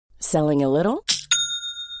Selling a little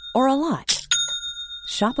or a lot?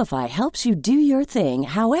 Shopify helps you do your thing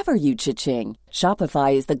however you cha-ching.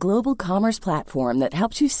 Shopify is the global commerce platform that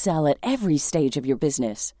helps you sell at every stage of your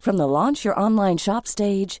business. From the launch your online shop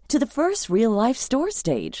stage to the first real-life store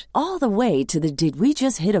stage, all the way to the did we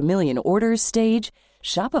just hit a million orders stage.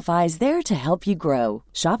 Shopify is there to help you grow.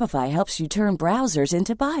 Shopify helps you turn browsers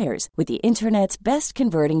into buyers with the internet's best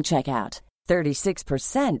converting checkout.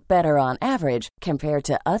 36% better on average compared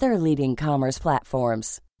to other leading commerce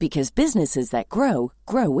platforms. Because businesses that grow,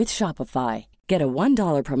 grow with Shopify. Get a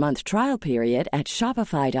 $1 per month trial period at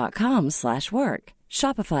shopify.com/work.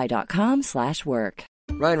 Shopify.com/work.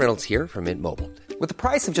 Ryan Reynolds here from Mint Mobile. With the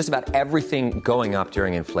price of just about everything going up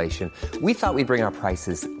during inflation, we thought we'd bring our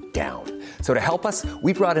prices down. So to help us,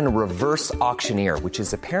 we brought in a reverse auctioneer, which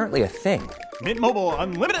is apparently a thing. Mint Mobile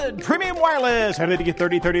Unlimited Premium Wireless. How to get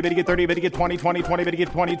 30, 30, bit to get 30, bit to get 20, 20, 20, bit to get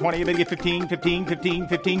 20, 20, bit to get 15, 15, 15,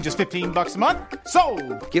 15, just $15 a month?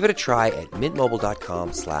 Sold! Give it a try at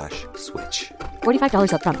mintmobile.com/switch.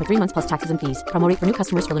 $45 up front for 3 months plus taxes and fees. Promo rate for new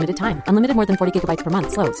customers for limited time. Unlimited more than 40 gigabytes per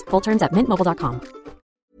month. Slows full terms at mintmobile.com.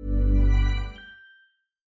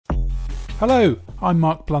 Hello, I'm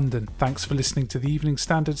Mark Blunden. Thanks for listening to the Evening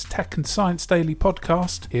Standard's Tech and Science Daily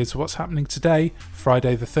podcast. Here's what's happening today,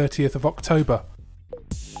 Friday the 30th of October.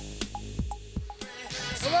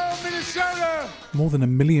 Hello, Minnesota! More than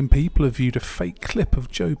 1 million people have viewed a fake clip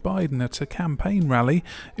of Joe Biden at a campaign rally.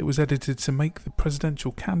 It was edited to make the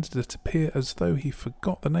presidential candidate appear as though he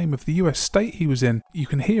forgot the name of the US state he was in. You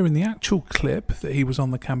can hear in the actual clip that he was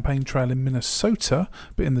on the campaign trail in Minnesota,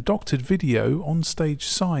 but in the doctored video, on-stage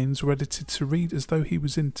signs were edited to read as though he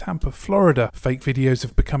was in Tampa, Florida. Fake videos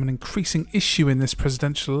have become an increasing issue in this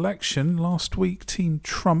presidential election. Last week, Team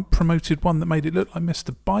Trump promoted one that made it look like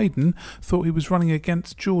Mr. Biden thought he was running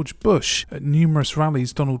against George Bush. At numerous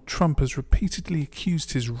rallies, Donald Trump has repeatedly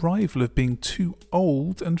accused his rival of being too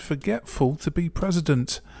old and forgetful to be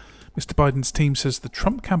president. Mr. Biden's team says the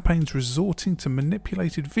Trump campaign's resorting to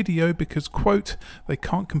manipulated video because, quote, they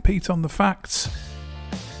can't compete on the facts.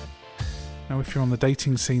 Now, if you're on the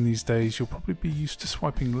dating scene these days, you'll probably be used to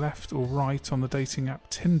swiping left or right on the dating app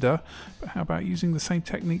Tinder, but how about using the same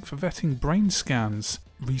technique for vetting brain scans?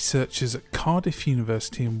 Researchers at Cardiff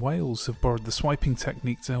University in Wales have borrowed the swiping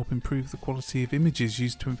technique to help improve the quality of images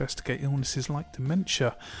used to investigate illnesses like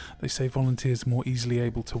dementia. They say volunteers are more easily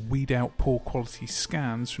able to weed out poor quality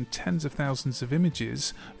scans from tens of thousands of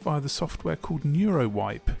images via the software called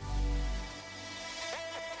NeuroWipe.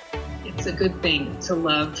 It's a good thing to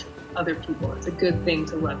love other people. It's a good thing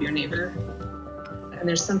to love your neighbor. And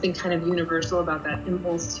there's something kind of universal about that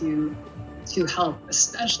impulse to help,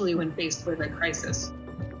 especially when faced with a crisis.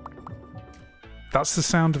 That's the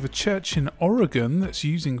sound of a church in Oregon that's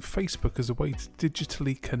using Facebook as a way to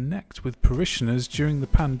digitally connect with parishioners during the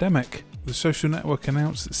pandemic. The social network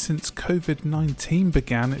announced that since COVID-19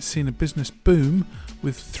 began, it's seen a business boom,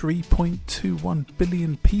 with 3.21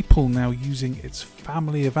 billion people now using its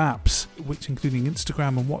family of apps, which, including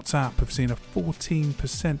Instagram and WhatsApp, have seen a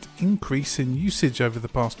 14% increase in usage over the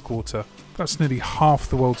past quarter. That's nearly half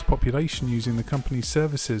the world's population using the company's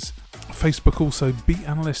services. Facebook also beat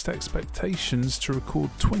analyst expectations to record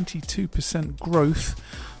 22% growth.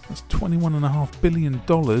 That's $21.5 billion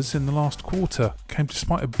in the last quarter. Came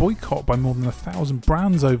despite a boycott by more than 1,000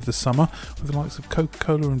 brands over the summer, with the likes of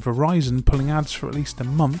Coca-Cola and Verizon pulling ads for at least a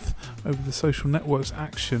month over the social network's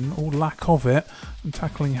action, or lack of it, and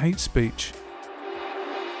tackling hate speech.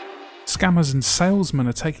 Scammers and salesmen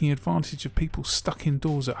are taking advantage of people stuck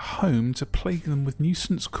indoors at home to plague them with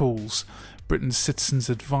nuisance calls. Britain's Citizens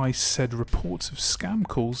Advice said reports of scam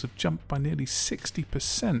calls have jumped by nearly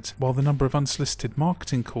 60%, while the number of unsolicited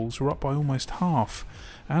marketing calls were up by almost half.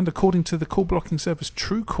 And according to the call blocking service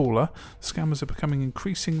Truecaller, scammers are becoming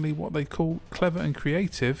increasingly what they call clever and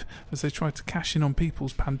creative as they try to cash in on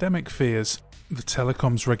people's pandemic fears. The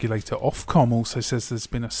telecoms regulator Ofcom also says there's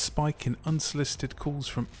been a spike in unsolicited calls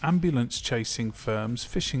from ambulance chasing firms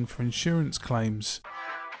fishing for insurance claims.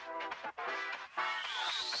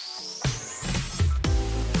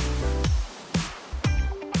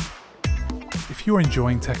 If you're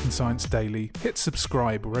enjoying Tech and Science Daily, hit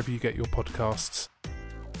subscribe wherever you get your podcasts.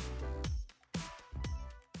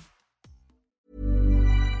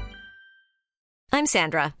 I'm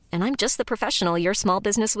Sandra, and I'm just the professional your small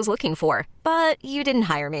business was looking for. But you didn't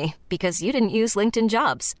hire me because you didn't use LinkedIn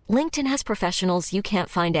Jobs. LinkedIn has professionals you can't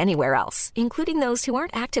find anywhere else, including those who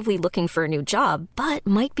aren't actively looking for a new job, but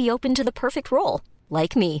might be open to the perfect role,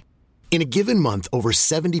 like me. In a given month, over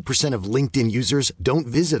 70% of LinkedIn users don't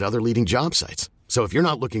visit other leading job sites. So if you're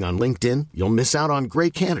not looking on LinkedIn, you'll miss out on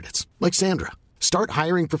great candidates like Sandra. Start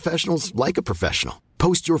hiring professionals like a professional.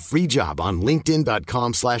 Post your free job on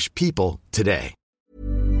linkedin.com/people today.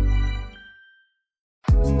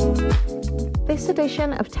 This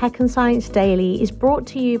edition of Tech and Science Daily is brought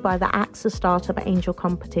to you by the AXA Startup Angel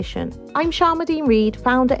Competition. I'm Sharmadean Reid,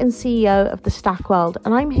 founder and CEO of The Stack World,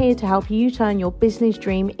 and I'm here to help you turn your business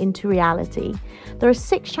dream into reality. There are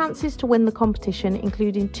 6 chances to win the competition,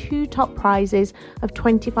 including 2 top prizes of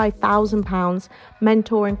 £25,000,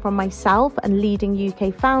 mentoring from myself and leading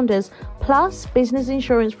UK founders, plus business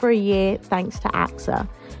insurance for a year thanks to AXA.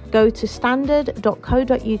 Go to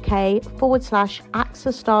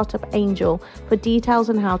standard.co.uk/AXA Startup Angel for details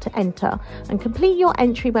on how to enter and complete your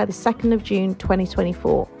entry by the 2nd of June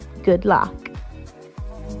 2024. Good luck.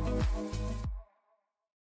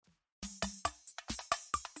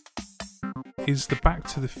 Is the Back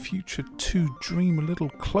to the Future 2 dream a little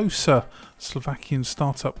closer? Slovakian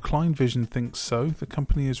startup Kleinvision thinks so. The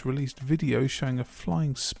company has released video showing a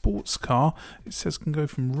flying sports car it says can go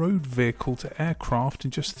from road vehicle to aircraft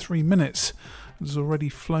in just 3 minutes. It has already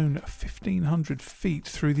flown 1,500 feet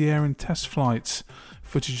through the air in test flights.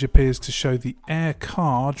 Footage appears to show the air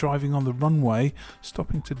car driving on the runway,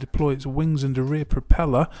 stopping to deploy its wings and a rear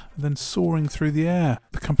propeller, and then soaring through the air.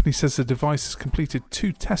 The company says the device has completed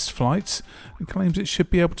 2 test flights and claims it should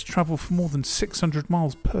be able to travel for more than 600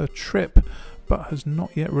 miles per trip, but has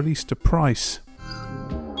not yet released a price.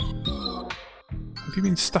 Have you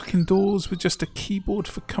been stuck indoors with just a keyboard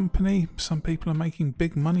for company? Some people are making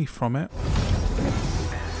big money from it.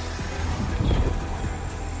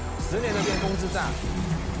 10年的电风之战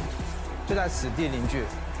就在此地凝聚。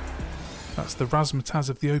 That's the razzmatazz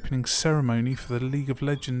of the opening ceremony for the League of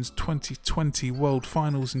Legends 2020 World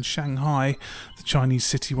Finals in Shanghai. The Chinese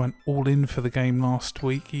city went all in for the game last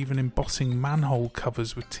week, even embossing manhole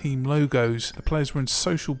covers with team logos. The players were in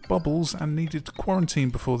social bubbles and needed to quarantine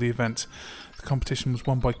before the event. The competition was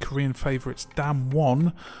won by Korean favourites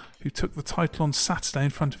Damwon, who took the title on Saturday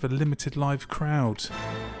in front of a limited live crowd.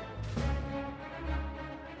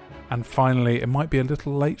 And finally, it might be a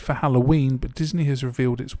little late for Halloween, but Disney has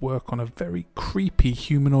revealed its work on a very creepy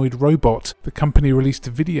humanoid robot. The company released a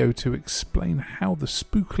video to explain how the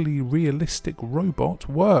spookily realistic robot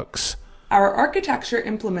works. Our architecture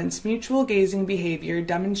implements mutual gazing behavior,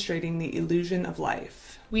 demonstrating the illusion of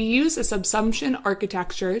life. We use a subsumption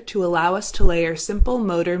architecture to allow us to layer simple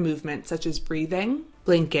motor movements such as breathing,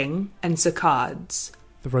 blinking, and saccades.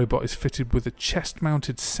 The robot is fitted with a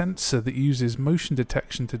chest-mounted sensor that uses motion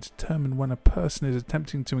detection to determine when a person is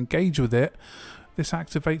attempting to engage with it. This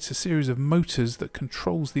activates a series of motors that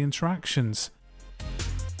controls the interactions.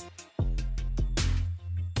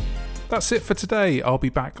 That's it for today. I'll be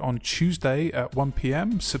back on Tuesday at 1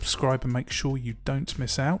 p.m. Subscribe and make sure you don't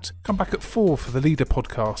miss out. Come back at 4 for the Leader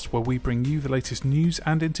podcast, where we bring you the latest news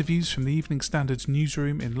and interviews from the Evening Standard's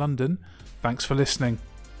newsroom in London. Thanks for listening.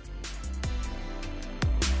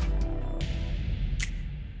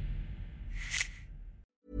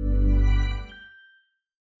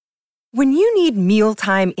 When you need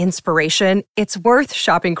mealtime inspiration, it's worth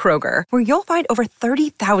shopping Kroger, where you'll find over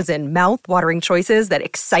 30,000 mouth-watering choices that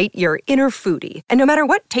excite your inner foodie. And no matter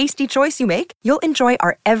what tasty choice you make, you'll enjoy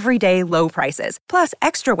our everyday low prices, plus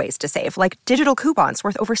extra ways to save, like digital coupons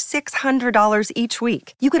worth over $600 each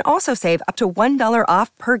week. You can also save up to $1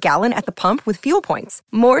 off per gallon at the pump with fuel points.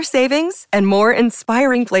 More savings and more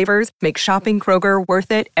inspiring flavors make shopping Kroger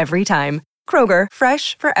worth it every time. Kroger,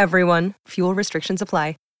 fresh for everyone. Fuel restrictions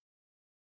apply.